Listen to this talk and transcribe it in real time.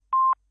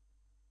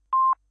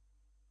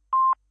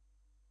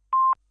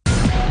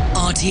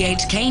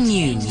RTHK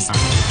News.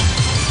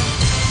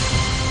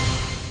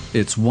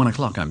 It's 1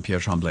 o'clock. I'm Pierre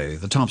Tremblay.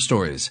 The top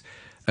stories.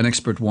 An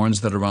expert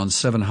warns that around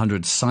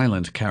 700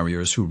 silent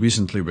carriers who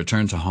recently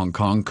returned to Hong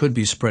Kong could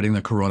be spreading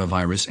the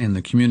coronavirus in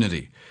the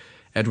community.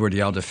 Edward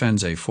Yao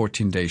defends a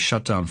 14-day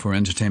shutdown for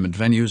entertainment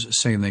venues,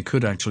 saying they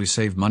could actually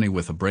save money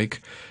with a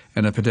break.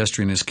 And a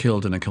pedestrian is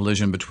killed in a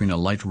collision between a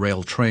light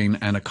rail train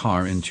and a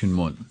car in Tuen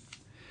Mun.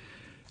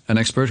 An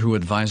expert who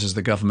advises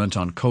the government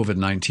on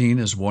COVID-19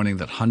 is warning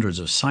that hundreds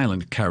of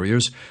silent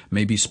carriers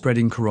may be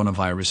spreading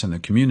coronavirus in the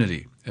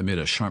community amid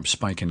a sharp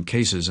spike in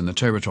cases in the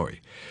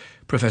territory.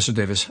 Professor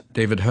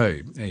David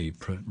Hui, a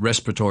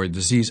respiratory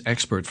disease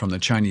expert from the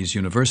Chinese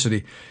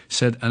University,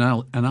 said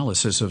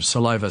analysis of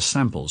saliva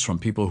samples from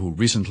people who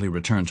recently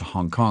returned to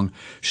Hong Kong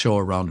show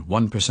around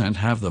 1%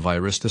 have the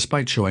virus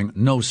despite showing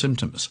no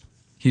symptoms.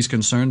 He's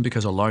concerned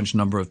because a large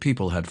number of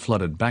people had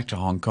flooded back to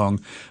Hong Kong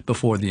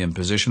before the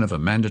imposition of a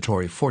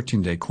mandatory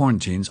 14-day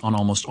quarantines on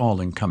almost all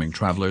incoming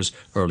travelers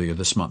earlier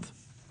this month.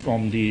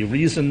 From the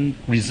recent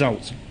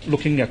results,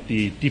 looking at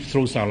the deep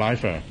throat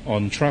saliva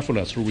on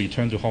travelers who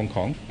return to Hong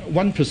Kong,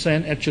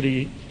 1%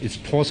 actually is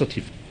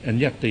positive, and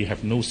yet they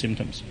have no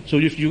symptoms. So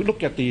if you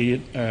look at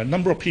the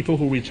number of people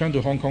who returned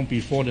to Hong Kong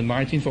before the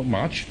 19th of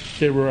March,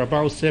 there were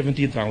about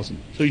 70,000.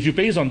 So if you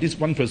base on this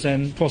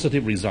 1%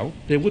 positive result,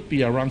 there would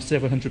be around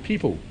 700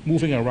 people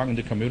moving around in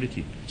the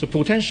community. So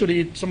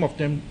potentially some of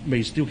them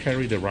may still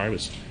carry the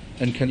virus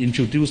and can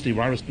introduce the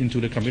virus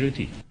into the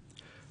community.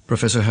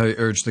 Professor Hui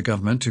urged the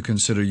government to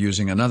consider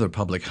using another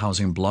public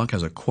housing block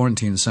as a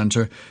quarantine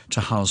centre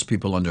to house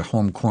people under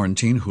home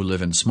quarantine who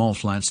live in small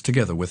flats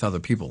together with other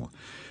people.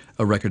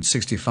 A record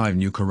 65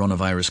 new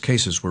coronavirus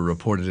cases were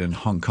reported in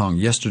Hong Kong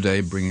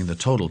yesterday, bringing the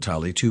total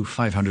tally to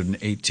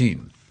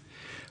 518.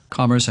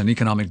 Commerce and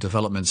Economic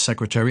Development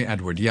Secretary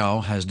Edward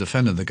Yao has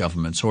defended the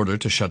government's order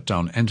to shut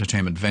down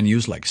entertainment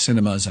venues like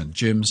cinemas and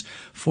gyms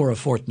for a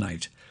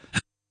fortnight.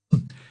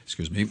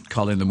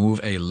 Calling the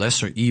move a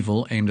lesser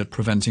evil aimed at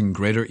preventing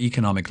greater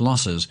economic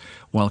losses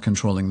while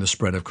controlling the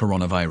spread of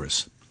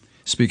coronavirus.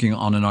 Speaking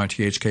on an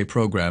RTHK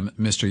program,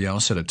 Mr. Yao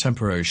said a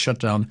temporary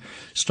shutdown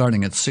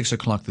starting at 6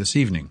 o'clock this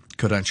evening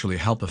could actually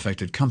help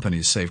affected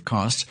companies save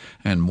costs,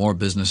 and more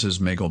businesses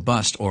may go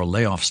bust or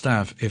lay off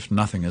staff if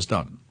nothing is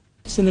done.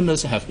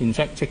 Cinemas have in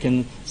fact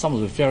taken some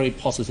of the very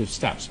positive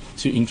steps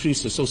to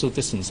increase the social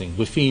distancing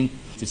within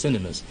the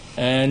cinemas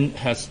and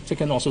has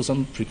taken also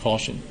some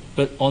precaution.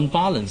 But on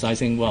balance, I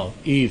think,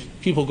 if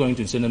people going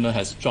to cinema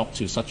has dropped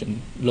to such a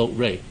low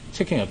rate,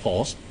 taking a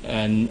pause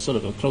and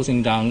sort of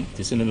closing down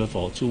the cinema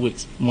for 2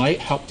 weeks might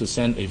help to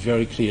send a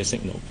very clear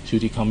signal to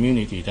the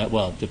community that,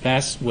 the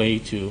best way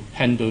to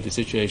handle the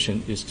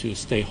situation is to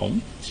stay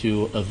home,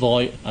 to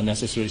avoid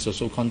unnecessary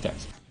social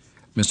contact.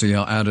 Mr.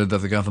 Yao added that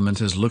the government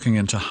is looking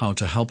into how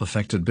to help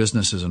affected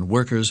businesses and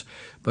workers,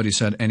 but he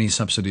said any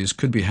subsidies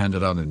could be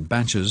handed out in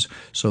batches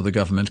so the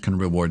government can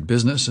reward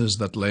businesses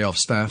that lay off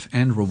staff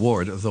and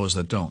reward those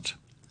that don't.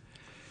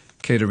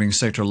 Catering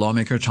sector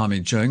lawmaker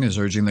Tommy Cheung is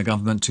urging the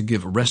government to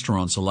give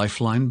restaurants a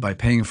lifeline by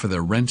paying for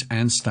their rent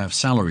and staff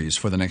salaries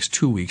for the next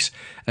 2 weeks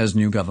as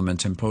new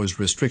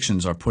government-imposed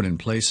restrictions are put in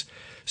place.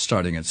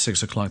 Starting at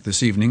 6 o'clock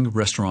this evening,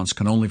 restaurants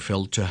can only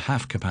fill to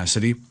half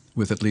capacity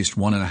with at least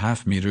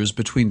 1.5 meters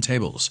between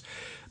tables.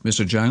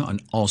 Mr.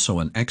 Zhang, also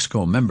an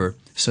EXCO member,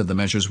 said the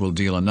measures will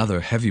deal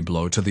another heavy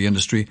blow to the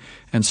industry,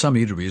 and some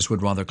eateries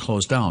would rather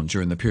close down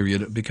during the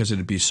period because it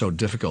would be so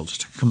difficult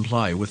to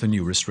comply with the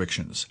new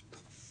restrictions.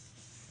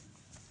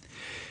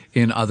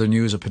 In other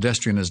news, a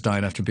pedestrian has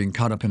died after being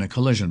caught up in a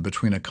collision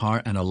between a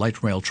car and a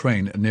light rail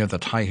train near the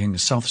Tai Hing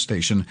South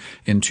Station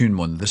in Tuen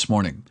Mun this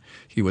morning.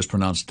 He was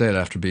pronounced dead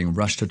after being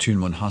rushed to Tuen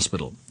Mun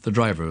Hospital. The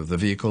driver of the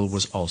vehicle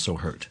was also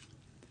hurt.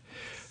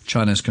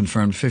 China has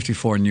confirmed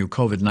 54 new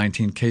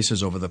COVID-19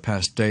 cases over the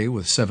past day,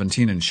 with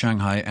 17 in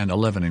Shanghai and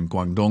 11 in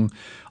Guangdong.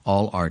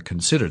 All are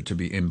considered to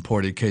be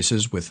imported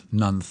cases, with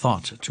none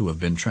thought to have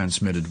been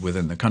transmitted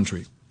within the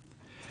country.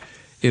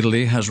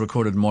 Italy has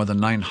recorded more than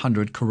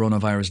 900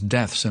 coronavirus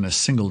deaths in a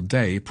single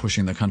day,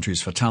 pushing the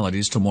country's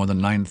fatalities to more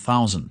than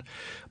 9,000.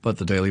 But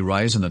the daily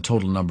rise in the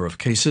total number of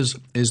cases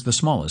is the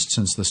smallest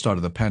since the start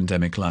of the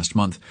pandemic last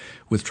month,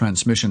 with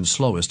transmission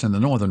slowest in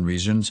the northern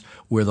regions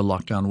where the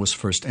lockdown was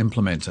first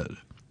implemented.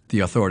 The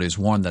authorities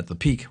warned that the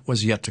peak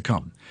was yet to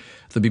come.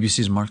 The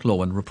BBC's Mark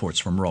Lowen reports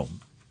from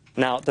Rome.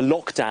 Now, the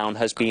lockdown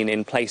has been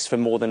in place for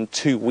more than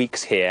 2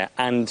 weeks here,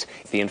 and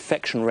the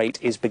infection rate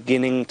is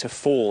beginning to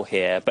fall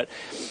here. But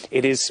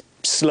it is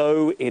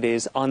slow, it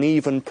is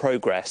uneven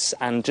progress,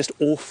 and just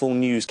awful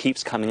news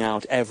keeps coming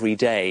out every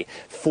day.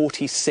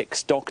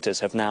 46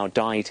 doctors have now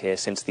died here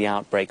since the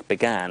outbreak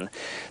began.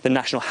 The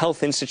National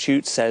Health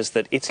Institute says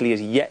that Italy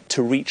is yet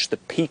to reach the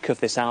peak of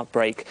this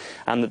outbreak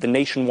and that the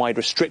nationwide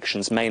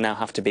restrictions may now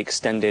have to be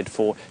extended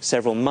for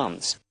several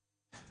months.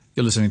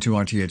 You're listening to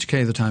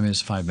RTHK. The time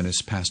is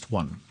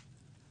 1:05.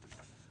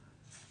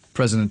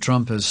 President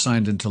Trump has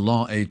signed into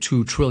law a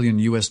 $2 trillion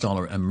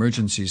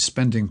emergency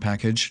spending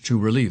package to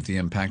relieve the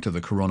impact of the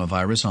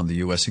coronavirus on the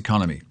U.S.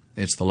 economy.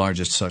 It's the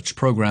largest such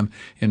program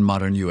in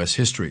modern U.S.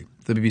 history.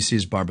 The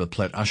BBC's Barbara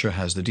Plett-Usher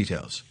has the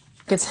details.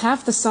 It's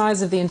half the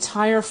size of the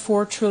entire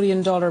 $4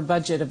 trillion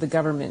budget of the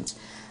government.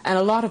 And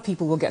a lot of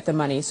people will get the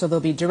money. So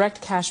there'll be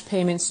direct cash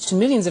payments to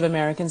millions of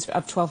Americans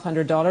up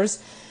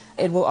 $1,200.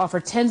 It will offer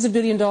tens of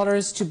billions of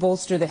dollars to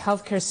bolster the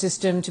healthcare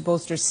system, to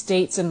bolster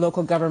states and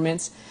local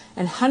governments,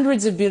 and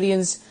hundreds of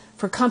billions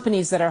for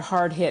companies that are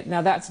hard hit.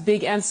 Now that's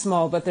big and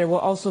small, but there will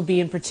also be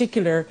in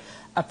particular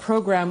a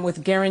program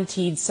with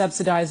guaranteed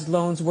subsidized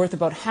loans worth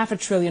about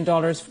 $500 billion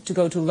to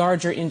go to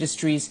larger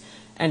industries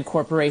and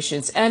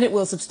corporations. And it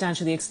will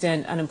substantially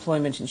extend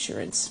unemployment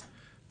insurance.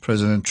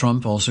 President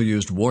Trump also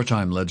used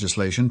wartime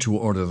legislation to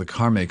order the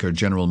carmaker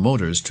General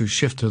Motors to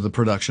shift to the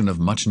production of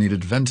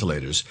much-needed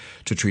ventilators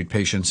to treat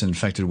patients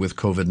infected with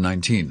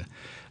COVID-19.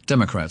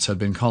 Democrats had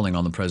been calling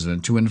on the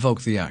president to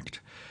invoke the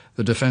act.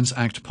 The Defense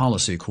Act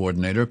Policy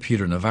Coordinator,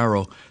 Peter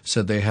Navarro,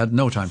 said they had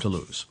no time to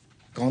lose.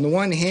 On the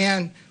one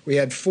hand, we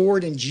had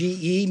Ford and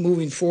GE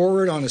moving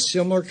forward on a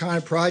similar kind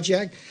of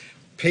project,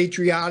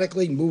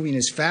 patriotically moving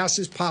as fast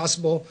as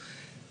possible.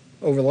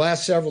 Over the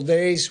last several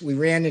days, we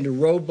ran into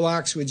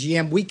roadblocks with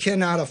GM. We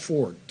cannot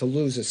afford to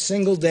lose a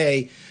single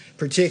day,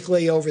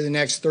 particularly over the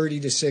next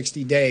 30 to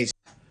 60 days.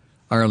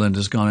 Ireland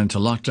has gone into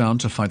lockdown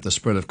to fight the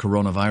spread of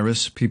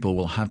coronavirus. People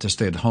will have to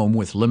stay at home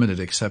with limited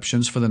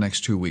exceptions for the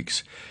next 2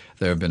 weeks.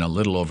 There have been a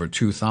little over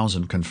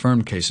 2,000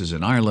 confirmed cases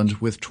in Ireland,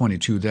 with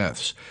 22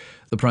 deaths.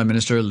 The Prime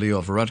Minister,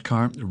 Leo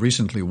Varadkar,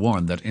 recently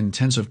warned that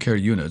intensive care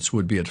units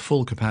would be at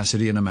full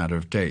capacity in a matter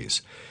of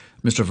days.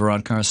 Mr.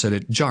 Varadkar said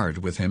it jarred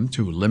with him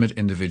to limit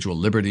individual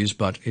liberties,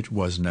 but it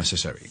was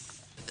necessary.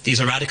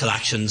 These are radical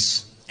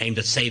actions aimed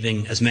at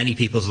saving as many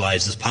people's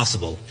lives as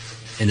possible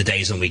in the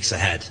days and weeks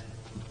ahead.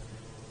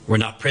 We're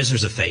not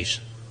prisoners of fate.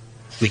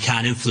 We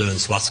can't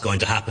influence what's going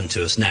to happen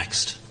to us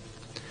next.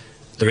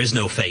 There is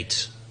no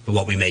fate but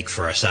what we make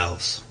for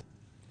ourselves.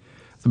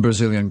 The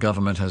Brazilian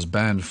government has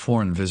banned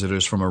foreign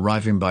visitors from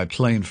arriving by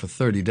plane for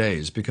 30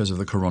 days because of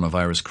the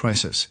coronavirus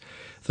crisis.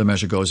 The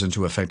measure goes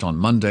into effect on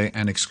Monday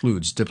and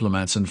excludes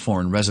diplomats and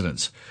foreign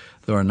residents.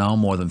 There are now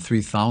more than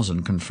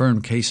 3,000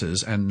 confirmed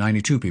cases and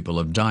 92 people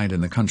have died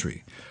in the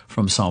country.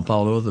 From Sao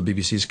Paulo, the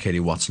BBC's Katie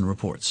Watson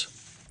reports.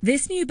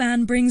 This new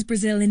ban brings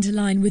Brazil into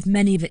line with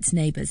many of its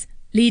neighbours.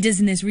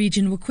 Leaders in this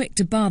region were quick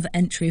to bar the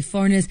entry of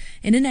foreigners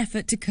in an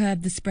effort to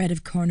curb the spread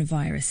of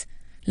coronavirus.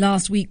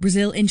 Last week,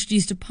 Brazil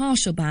introduced a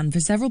partial ban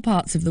for several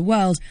parts of the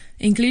world,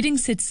 including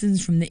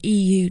citizens from the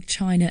EU,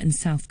 China and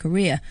South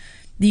Korea.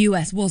 The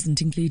US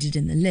wasn't included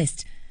in the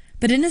list.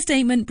 But in a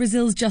statement,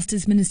 Brazil's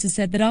Justice Minister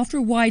said that after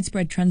a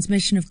widespread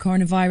transmission of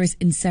coronavirus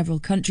in several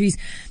countries,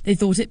 they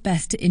thought it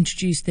best to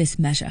introduce this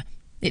measure.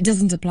 It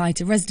doesn't apply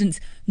to residents,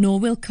 nor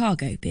will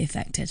cargo be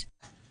affected.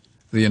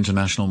 The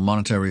International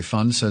Monetary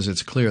Fund says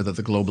it's clear that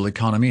the global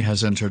economy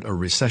has entered a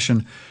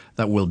recession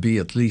that will be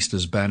at least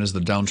as bad as the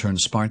downturn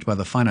sparked by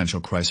the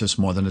financial crisis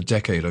more than a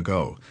decade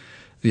ago.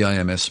 The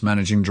IMF's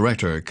managing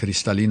director,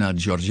 Kristalina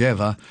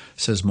Georgieva,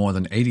 says more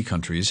than 80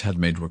 countries had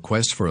made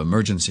requests for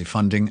emergency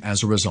funding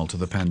as a result of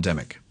the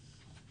pandemic.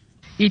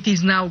 It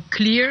is now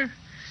clear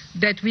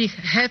that we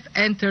have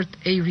entered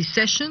a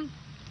recession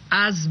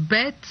as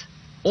bad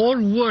or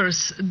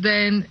worse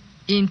than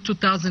in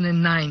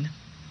 2009.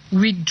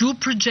 We do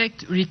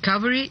project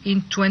recovery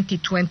in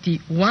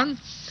 2021.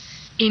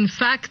 In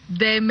fact,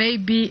 there may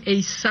be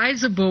a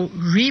sizable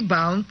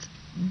rebound,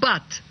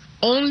 but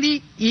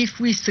only if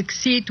we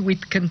succeed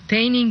with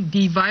containing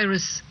the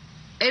virus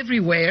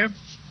everywhere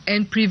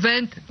and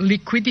prevent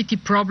liquidity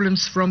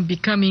problems from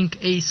becoming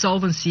a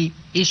solvency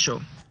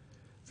issue.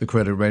 The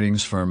credit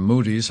ratings firm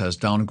Moody's has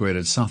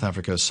downgraded South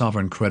Africa's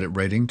sovereign credit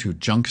rating to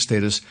junk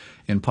status,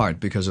 in part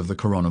because of the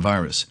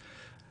coronavirus.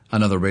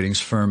 Another ratings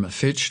firm,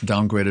 Fitch,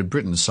 downgraded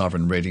Britain's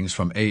sovereign ratings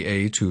from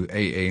AA to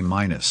AA-.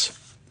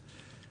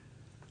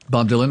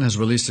 Bob Dylan has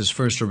released his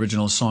first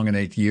original song in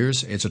 8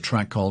 years. It's a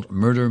track called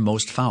Murder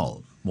Most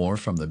Foul. More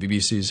from the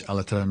BBC's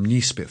Aleta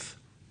Mnispith.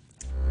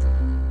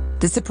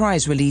 The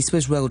surprise release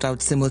was rolled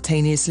out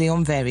simultaneously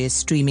on various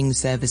streaming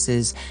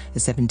services, a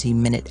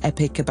 17-minute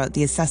epic about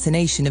the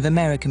assassination of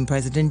American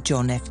President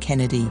John F.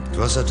 Kennedy. It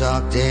was a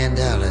dark day in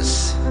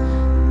Dallas,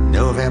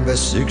 November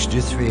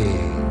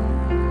 63.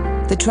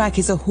 The track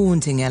is a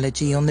haunting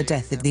elegy on the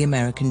death of the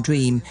American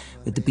dream,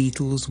 with the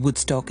Beatles,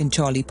 Woodstock and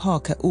Charlie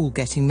Parker all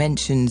getting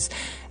mentions.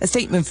 A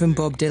statement from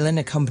Bob Dylan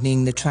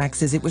accompanying the track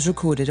says it was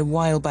recorded a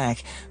while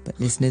back, but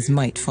listeners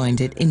might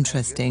find it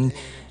interesting.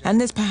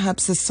 And there's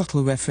perhaps a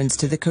subtle reference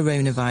to the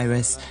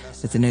coronavirus.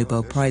 As the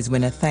Nobel Prize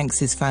winner thanks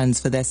his fans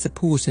for their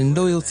support and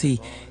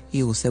loyalty,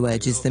 he also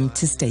urges them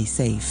to stay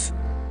safe.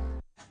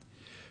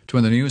 To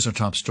end the news, our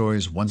top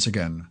stories once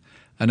again.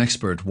 An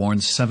expert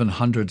warns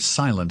 700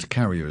 silent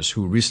carriers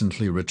who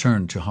recently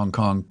returned to Hong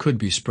Kong could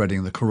be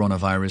spreading the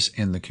coronavirus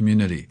in the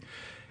community.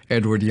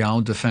 Edward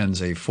Yao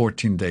defends a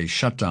 14-day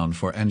shutdown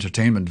for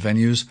entertainment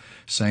venues,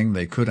 saying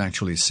they could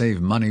actually save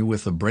money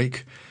with a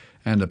break.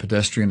 And a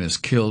pedestrian is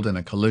killed in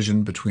a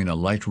collision between a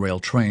light rail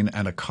train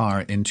and a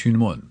car in Tuen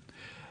Mun.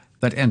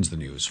 That ends the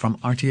news from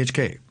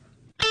RTHK.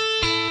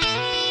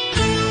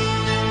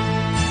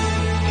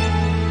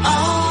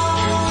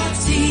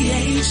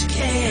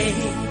 RTHK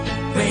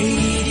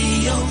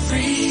Radio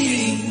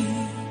Free.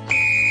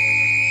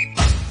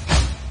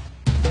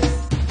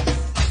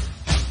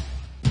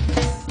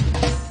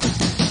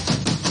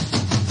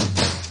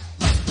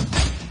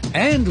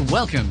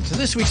 Welcome to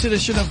this week's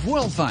edition of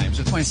World Vibes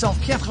with myself,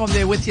 Pierre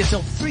Tremblay, with you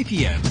till 3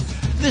 p.m.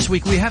 This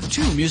week we have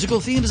 2 musical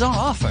themes on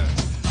offer.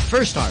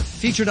 First, our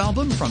featured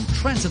album from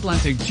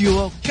transatlantic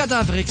duo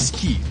Cadavre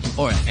Exquis,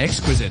 or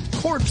Exquisite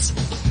Corpse.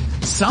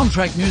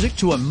 Soundtrack music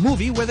to a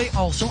movie where they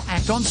also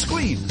act on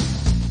screen.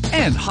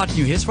 And hot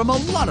new hits from a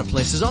lot of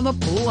places on the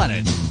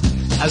planet.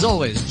 As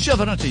always,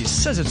 Giovanotti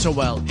says it so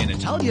well in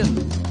Italian.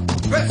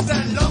 Questo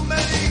è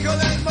l'omerico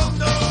del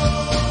mondo.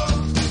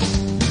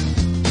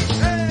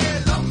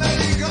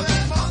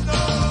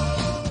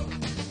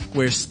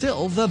 We're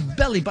still the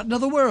belly button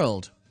of the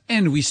world.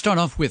 And we start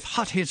off with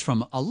hot hits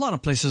from a lot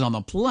of places on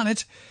the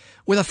planet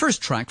with a first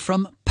track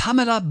from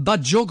Pamela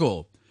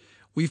Badjogo.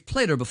 We've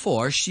played her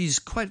before. She's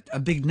quite a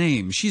big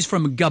name. She's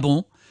from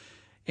Gabon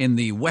in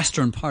the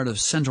western part of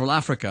Central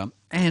Africa,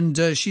 and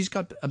she's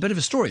got a bit of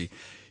a story.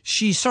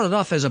 She started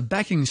off as a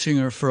backing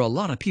singer for a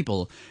lot of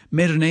people,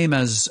 made her name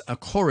as a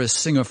chorus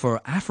singer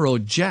for Afro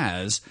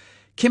Jazz,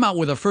 came out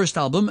with her first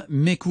album,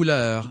 Mes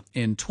Couleurs,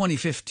 in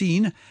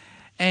 2015,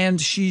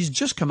 and she's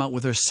just come out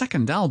with her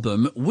second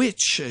album,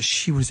 which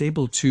she was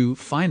able to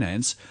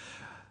finance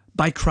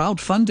by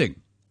crowdfunding.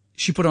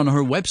 She put on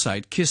her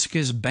website, Kiss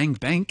Kiss Bank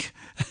Bank,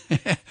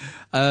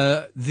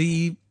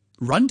 the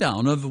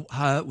rundown of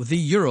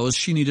the euros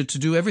she needed to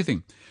do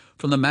everything,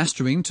 from the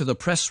mastering to the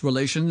press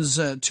relations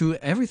to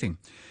everything,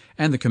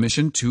 and the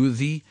commission to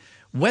the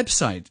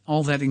website.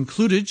 All that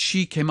included,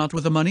 she came out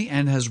with the money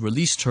and has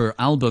released her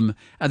album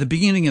at the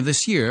beginning of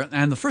this year.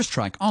 And the first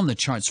track on the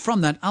charts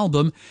from that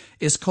album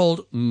is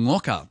called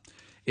Ngoka.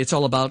 It's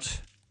all about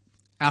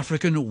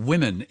African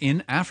women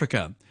in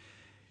Africa.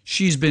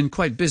 She's been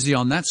quite busy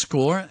on that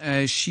score.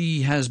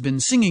 She has been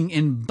singing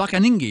in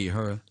Bakaningi,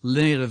 her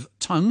native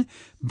tongue,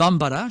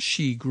 Bambara.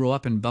 She grew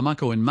up in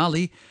Bamako in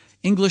Mali,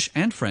 English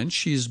and French.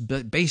 She's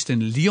based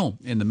in Lyon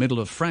in the middle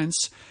of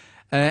France.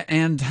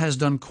 And has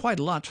done quite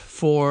a lot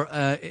for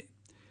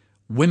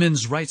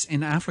women's rights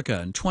in Africa.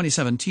 In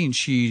 2017,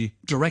 she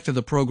directed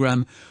the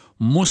program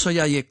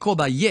Mosoyaye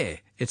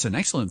Kobaye. It's an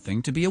excellent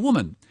thing to be a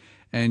woman.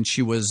 And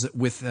she was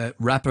with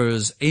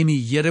rappers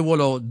Amy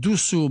Yerewolo,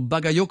 Dusu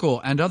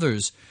Bagayoko, and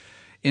others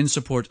in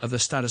support of the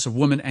status of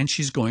women. And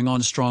she's going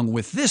on strong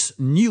with this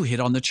new hit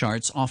on the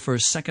charts off her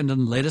second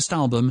and latest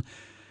album,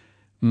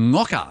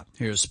 Ngoka.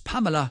 Here's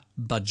Pamela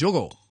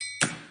Badjogo.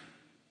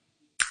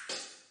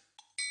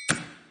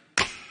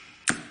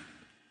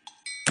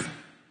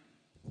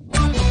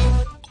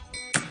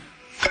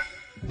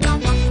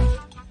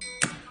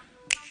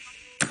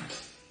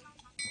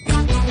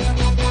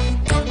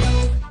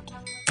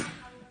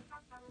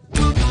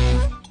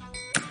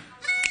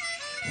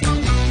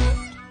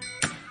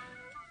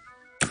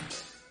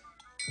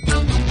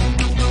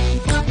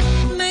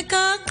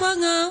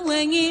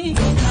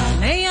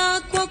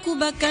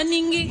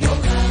 Bakaningi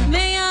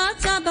meya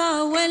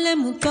taba wele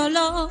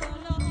mutolo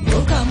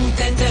boka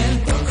mutete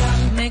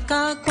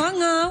meka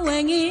kwanga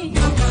wengi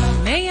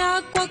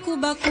meya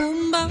kwakuba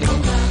kumba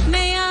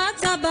meya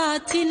taba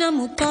tina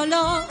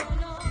mutolo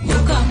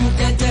boka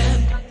mutete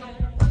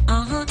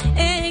aha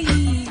eh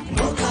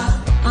boka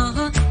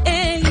aha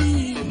eh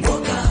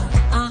boka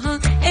aha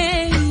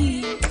eh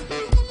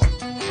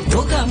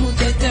boka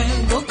mutete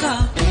boka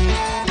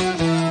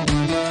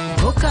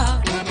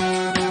boka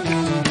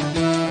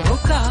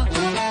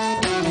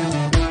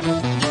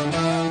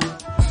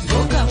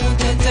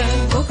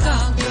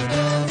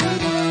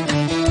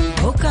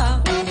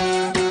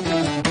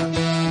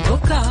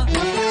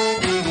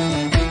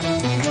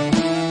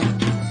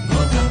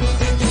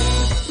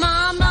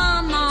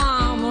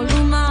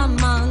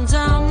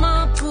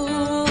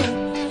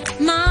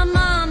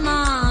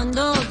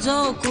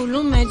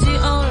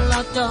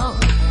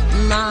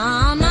Ma